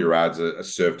ensure your ads are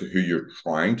served to who you're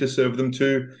trying to serve them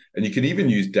to, and you can even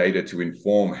use data to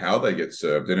inform how they get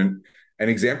served. And an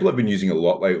example I've been using a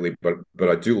lot lately, but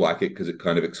I do like it because it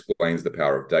kind of explains the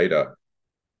power of data.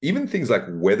 Even things like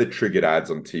weather-triggered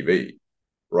ads on TV,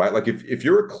 right? Like if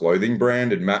you're a clothing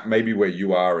brand and maybe where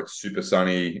you are, it's super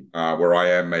sunny, where I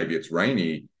am, maybe it's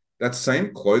rainy, that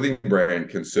same clothing brand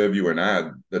can serve you an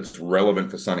ad that's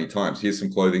relevant for sunny times. Here's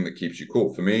some clothing that keeps you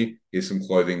cool. For me, here's some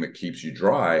clothing that keeps you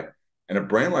dry. And a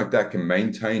brand like that can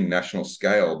maintain national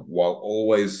scale while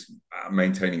always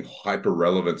maintaining hyper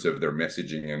relevance of their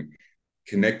messaging. And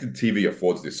connected TV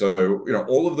affords this. So,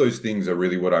 all of those things are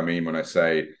really what I mean when I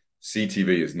say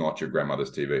CTV is not your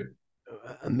grandmother's TV.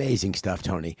 Amazing stuff,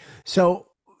 Tony. So,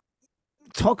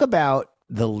 talk about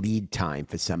the lead time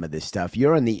for some of this stuff.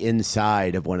 You're on the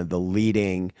inside of one of the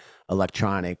leading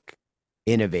electronic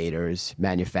innovators,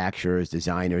 manufacturers,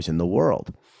 designers in the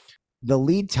world. The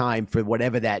lead time for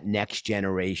whatever that next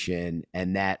generation,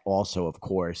 and that also, of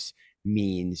course,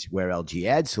 means where LG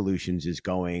Ad Solutions is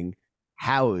going,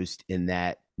 housed in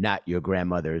that not your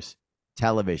grandmother's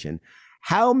television.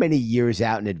 How many years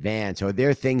out in advance are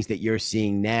there things that you're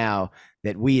seeing now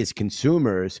that we as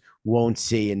consumers won't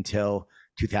see until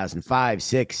 2005,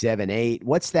 6, 7, 8?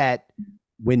 What's that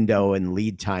window and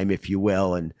lead time, if you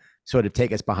will, and sort of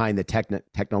take us behind the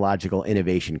technological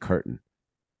innovation curtain?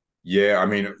 Yeah, I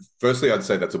mean, firstly, I'd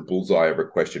say that's a bullseye of a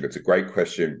question. It's a great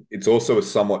question. It's also a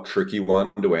somewhat tricky one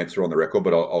to answer on the record,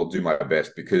 but I'll do my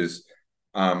best because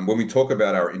when we talk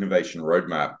about our innovation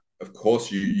roadmap, of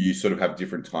course, you sort of have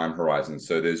different time horizons.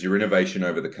 So there's your innovation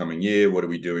over the coming year. What are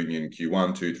we doing in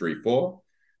Q1, 2, 3, 4?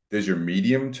 There's your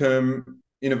medium term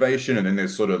innovation, and then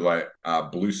there's sort of like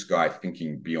blue sky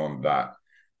thinking beyond that.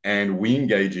 And we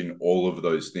engage in all of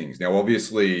those things. Now,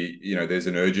 obviously, there's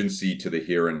an urgency to the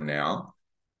here and now.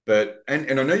 But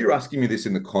and I know you're asking me this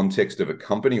in the context of a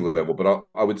company level, but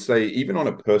I would say even on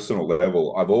a personal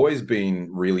level, I've always been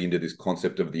really into this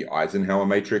concept of the Eisenhower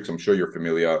matrix. I'm sure you're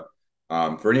familiar.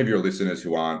 For any of your listeners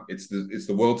who aren't, it's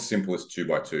the world's simplest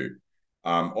 2x2,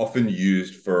 often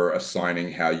used for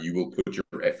assigning how you will put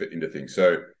your effort into things.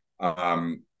 So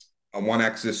on one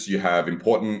axis you have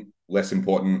important, less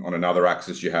important. On another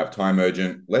axis you have time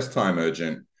urgent, less time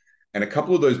urgent. And a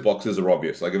couple of those boxes are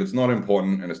obvious. Like if it's not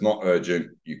important and it's not urgent,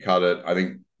 you cut it. I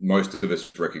think most of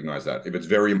us recognize that. If it's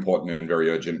very important and very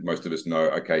urgent, most of us know,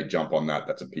 okay, jump on that.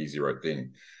 That's a P0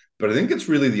 thing. But I think it's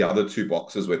really the other two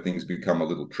boxes where things become a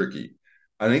little tricky.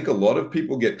 I think a lot of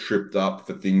people get tripped up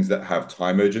for things that have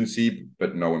time urgency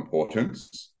but no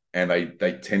importance. And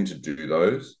they tend to do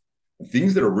those.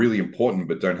 Things that are really important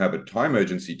but don't have a time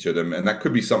urgency to them. And that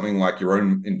could be something like your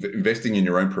own investing in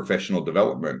your own professional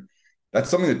development. That's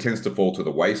something that tends to fall to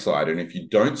the wayside. And if you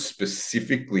don't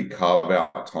specifically carve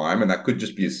out time, and that could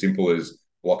just be as simple as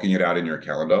blocking it out in your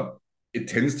calendar, it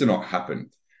tends to not happen.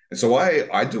 And so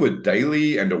I do a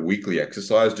daily and a weekly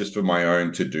exercise just for my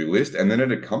own to-do list. And then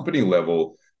at a company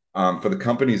level, for the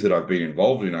companies that I've been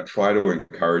involved in, I try to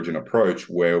encourage an approach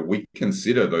where we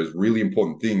consider those really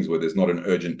important things where there's not an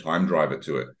urgent time driver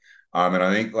to it. And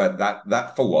I think like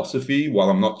that philosophy, while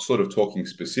I'm not sort of talking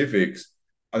specifics,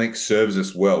 I think serves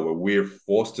us well, where we're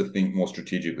forced to think more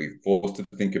strategically, forced to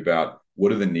think about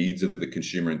what are the needs of the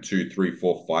consumer in 2, 3,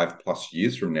 4, 5+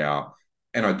 years from now.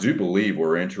 And I do believe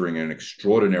we're entering an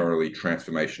extraordinarily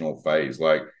transformational phase.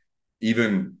 Like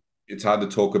even it's hard to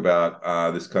talk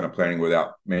about this kind of planning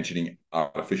without mentioning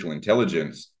artificial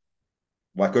intelligence.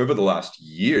 Like over the last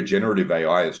year, generative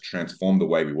AI has transformed the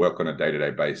way we work on a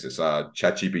day-to-day basis.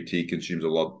 ChatGPT consumes a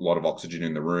lot of oxygen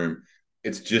in the room.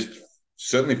 It's just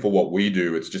certainly for what we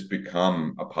do, it's just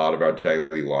become a part of our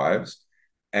daily lives.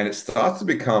 And it starts to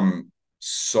become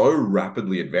so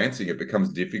rapidly advancing, it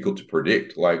becomes difficult to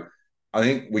predict. Like, I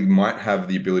think we might have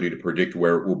the ability to predict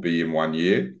where it will be in 1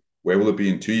 year. Where will it be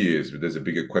in 2 years? There's a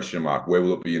bigger question mark. Where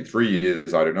will it be in 3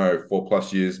 years? I don't know.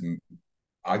 4+ years,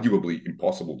 arguably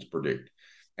impossible to predict.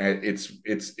 And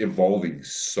it's evolving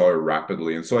so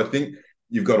rapidly. And so I think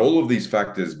you've got all of these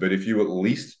factors, but if you at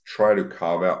least try to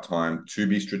carve out time to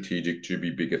be strategic, to be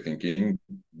bigger thinking,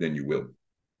 then you will.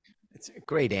 It's a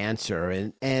great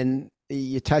answer, and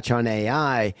you touch on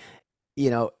AI.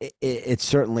 It's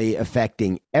certainly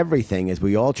affecting everything as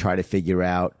we all try to figure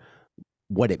out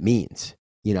what it means.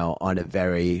 On a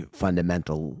very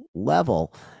fundamental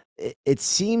level. It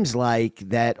seems like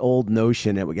that old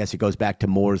notion, I guess it goes back to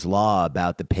Moore's law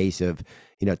about the pace of,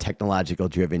 technological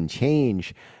driven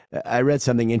change. I read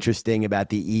something interesting about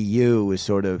the EU was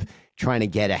sort of trying to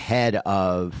get ahead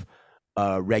of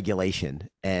regulation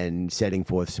and setting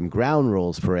forth some ground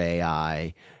rules for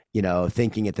AI.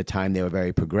 Thinking at the time they were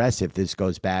very progressive. This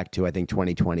goes back to, I think,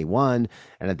 2021.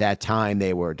 And at that time,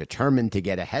 they were determined to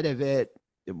get ahead of it.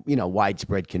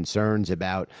 Widespread concerns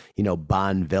about,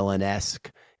 Bond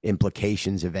villain-esque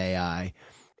implications of AI.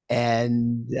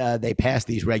 And they passed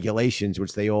these regulations,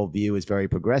 which they all view as very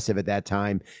progressive at that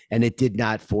time. And it did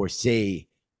not foresee,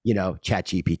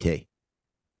 ChatGPT.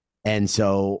 And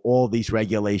so all these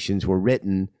regulations were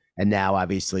written. And now,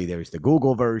 obviously, there's the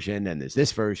Google version and there's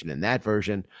this version and that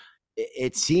version.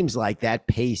 It seems like that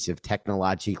pace of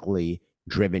technologically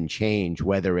driven change,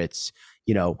 whether it's,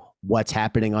 what's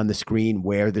happening on the screen,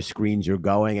 where the screens are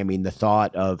going. I mean, the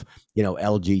thought of,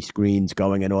 LG screens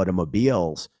going in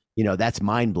automobiles, that's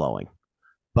mind blowing.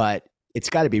 But it's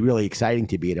got to be really exciting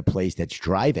to be at a place that's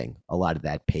driving a lot of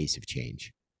that pace of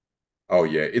change. Oh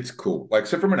yeah, it's cool. Like,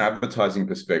 so from an advertising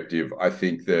perspective, I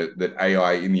think that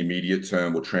AI in the immediate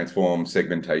term will transform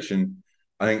segmentation.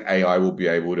 I think AI will be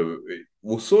able to,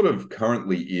 will sort of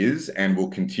currently is and will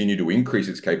continue to increase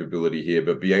its capability here,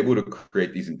 but be able to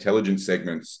create these intelligent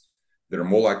segments that are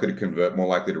more likely to convert, more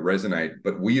likely to resonate.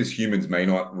 But we as humans may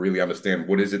not really understand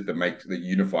what is it that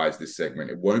unifies this segment.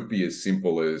 It won't be as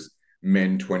simple as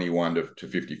men 21 to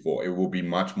 54. It will be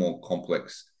much more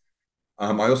complex.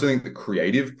 I also think the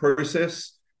creative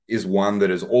process is one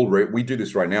that is already, we do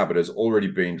this right now, but has already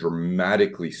been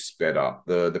dramatically sped up.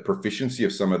 The proficiency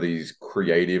of some of these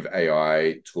creative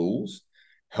AI tools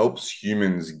helps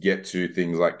humans get to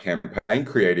things like campaign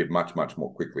creative much, much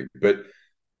more quickly. But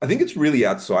I think it's really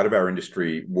outside of our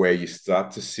industry where you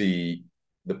start to see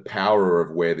the power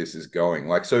of where this is going.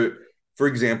 Like, so for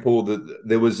example,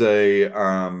 there was a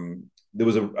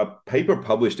paper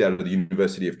published out of the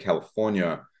University of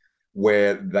California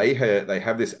where they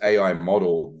have this AI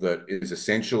model that is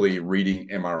essentially reading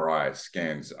MRI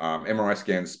scans, MRI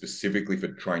scans specifically for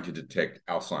trying to detect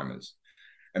Alzheimer's.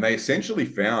 And they essentially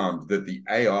found that the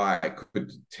AI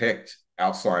could detect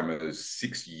Alzheimer's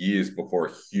 6 years before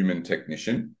a human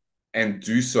technician and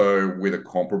do so with a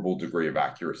comparable degree of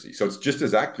accuracy. So it's just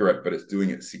as accurate, but it's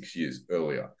doing it 6 years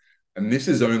earlier. And this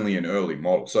is only an early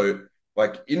model. So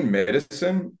like in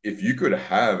medicine, if you could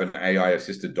have an AI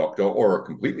assisted doctor or a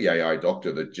completely AI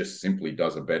doctor that just simply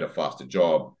does a better, faster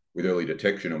job with early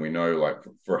detection, and we know like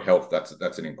for health,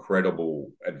 that's an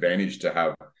incredible advantage to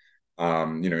have,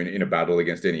 in a battle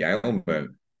against any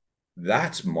ailment.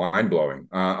 That's mind blowing.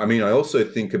 I mean, I also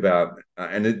think about,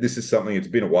 and this is something, it's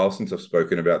been a while since I've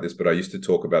spoken about this, but I used to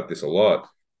talk about this a lot.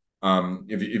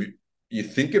 If you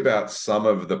think about some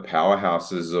of the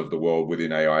powerhouses of the world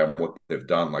within AI and what they've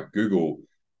done, like Google,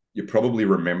 you probably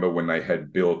remember when they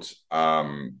had built,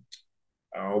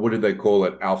 what did they call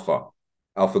it?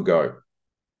 AlphaGo.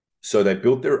 So they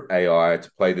built their AI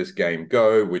to play this game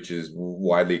Go, which is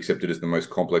widely accepted as the most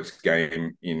complex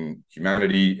game in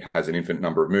humanity, has an infinite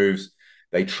number of moves.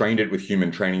 They trained it with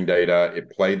human training data. It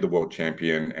played the world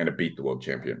champion and it beat the world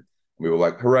champion. We were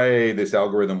like, hooray, this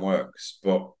algorithm works.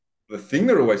 But the thing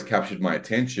that always captured my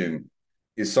attention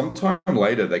is sometime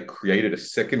later, they created a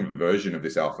second version of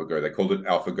this AlphaGo. They called it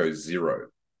AlphaGo Zero.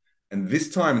 And this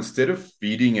time, instead of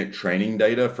feeding it training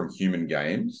data from human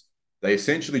games, they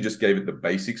essentially just gave it the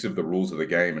basics of the rules of the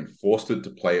game and forced it to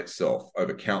play itself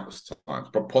over countless times,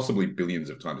 but possibly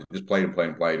billions of times. It just played and played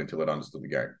and played until it understood the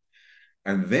game.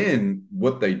 And then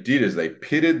what they did is they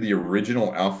pitted the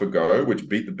original AlphaGo, which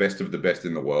beat the best of the best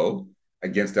in the world,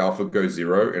 against AlphaGo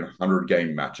Zero in a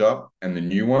 100-game matchup. And the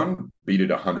new one beat it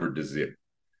 100 to zip.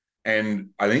 And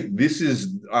I think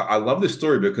I love this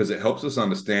story because it helps us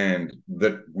understand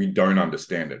that we don't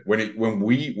understand it. When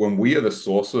we are the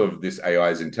source of this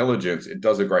AI's intelligence, it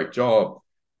does a great job.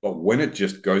 But when it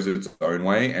just goes its own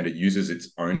way and it uses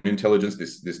its own intelligence,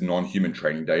 this non-human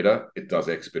training data, it does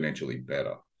exponentially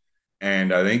better.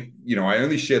 And I think, I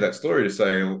only share that story to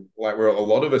say, like, a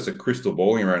lot of us are crystal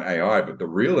balling around AI, but the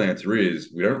real answer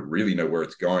is we don't really know where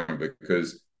it's going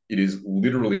because it is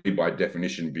literally by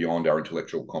definition beyond our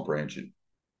intellectual comprehension.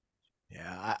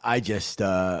 Yeah, I just,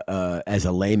 as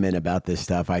a layman about this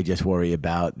stuff, I just worry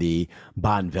about the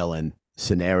Bond villain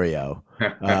scenario.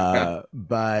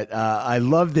 But I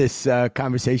love this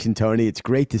conversation, Tony. It's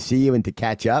great to see you and to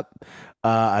catch up.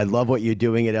 I love what you're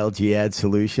doing at LG Ad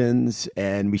Solutions,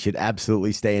 and we should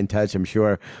absolutely stay in touch. I'm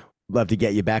sure love to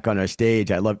get you back on our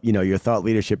stage. I love, your thought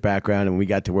leadership background, and we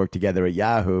got to work together at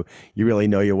Yahoo. You really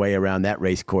know your way around that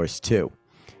race course too.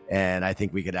 And I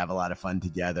think we could have a lot of fun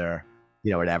together,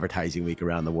 at Advertising Week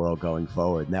around the world going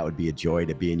forward. And that would be a joy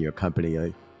to be in your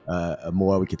company.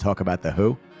 More, we could talk about the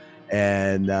Who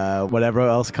and whatever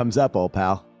else comes up, old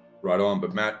pal. Right on.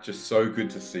 But Matt, just so good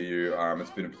to see you. It's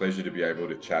been a pleasure to be able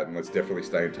to chat, and let's definitely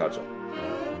stay in touch.